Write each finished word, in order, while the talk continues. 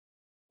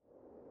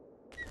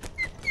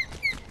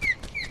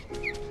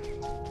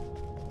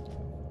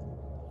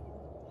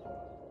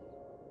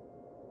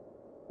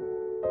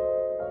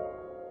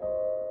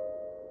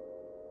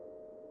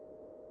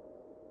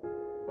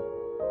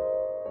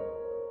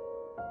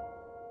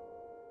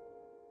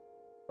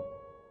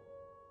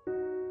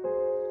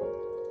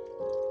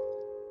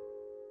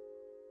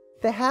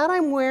The hat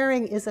I'm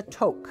wearing is a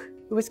toque.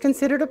 It was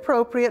considered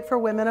appropriate for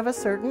women of a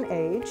certain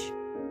age,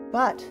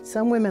 but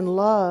some women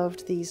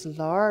loved these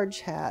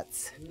large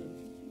hats.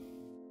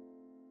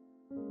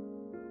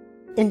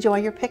 Enjoy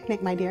your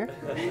picnic, my dear.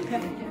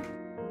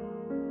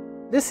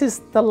 This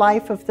is the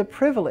life of the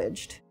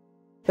privileged.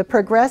 The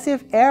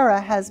progressive era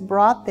has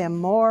brought them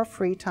more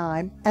free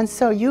time, and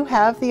so you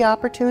have the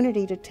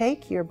opportunity to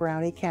take your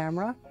brownie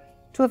camera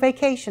to a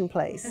vacation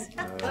place.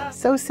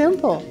 So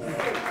simple.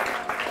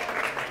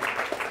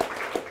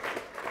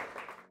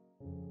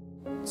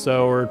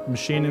 So we're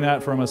machining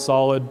that from a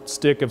solid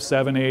stick of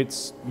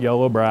 7/8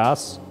 yellow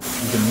brass.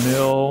 You can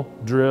mill,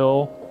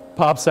 drill,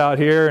 pops out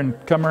here and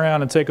come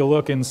around and take a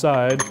look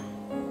inside.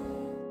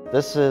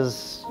 This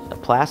is a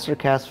plaster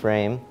cast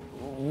frame,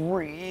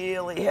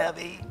 really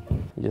heavy.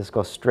 You just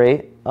go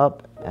straight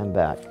up and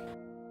back.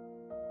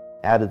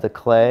 Added the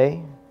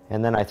clay,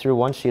 and then I threw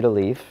one sheet of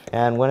leaf,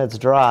 and when it's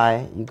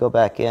dry, you go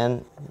back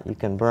in, you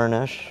can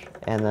burnish,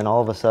 and then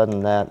all of a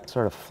sudden that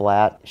sort of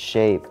flat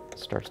shape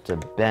starts to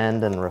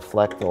bend and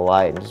reflect the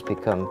light and just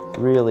become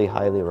really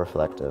highly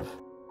reflective.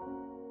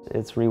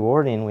 It's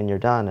rewarding when you're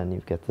done and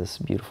you get this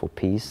beautiful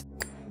piece.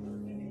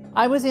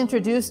 I was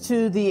introduced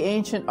to the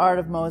ancient art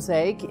of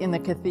mosaic in the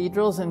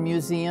cathedrals and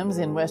museums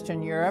in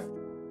Western Europe.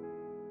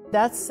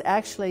 That's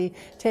actually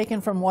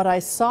taken from what I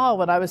saw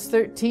when I was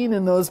 13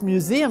 in those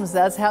museums.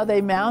 That's how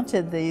they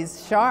mounted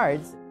these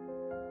shards.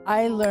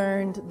 I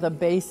learned the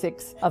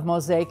basics of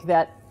mosaic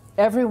that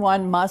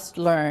everyone must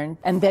learn,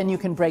 and then you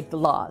can break the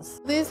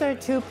laws. These are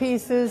two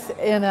pieces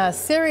in a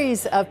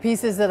series of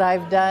pieces that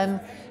I've done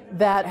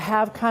that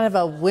have kind of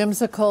a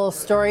whimsical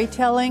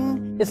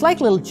storytelling. It's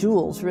like little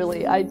jewels,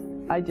 really. I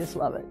just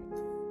love it.